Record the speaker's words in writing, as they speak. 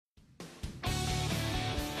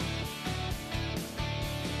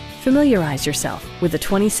Familiarize yourself with the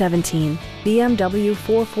 2017 BMW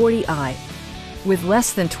 440i. With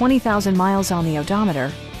less than 20,000 miles on the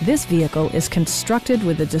odometer, this vehicle is constructed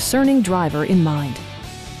with the discerning driver in mind.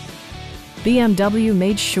 BMW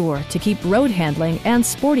made sure to keep road handling and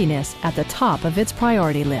sportiness at the top of its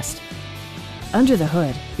priority list. Under the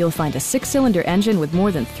hood, you'll find a 6-cylinder engine with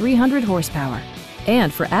more than 300 horsepower.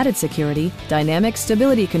 And for added security, dynamic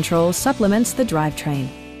stability control supplements the drivetrain.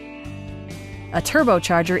 A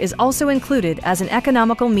turbocharger is also included as an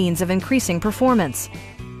economical means of increasing performance.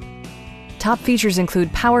 Top features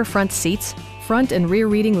include power front seats, front and rear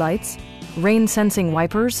reading lights, rain-sensing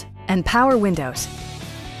wipers, and power windows.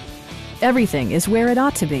 Everything is where it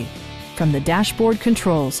ought to be, from the dashboard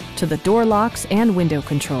controls to the door locks and window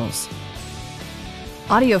controls.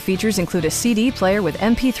 Audio features include a CD player with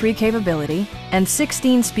MP3 capability and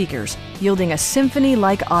 16 speakers, yielding a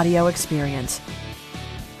symphony-like audio experience.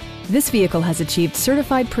 This vehicle has achieved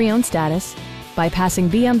certified pre-owned status by passing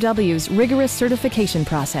BMW's rigorous certification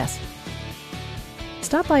process.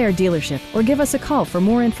 Stop by our dealership or give us a call for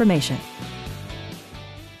more information.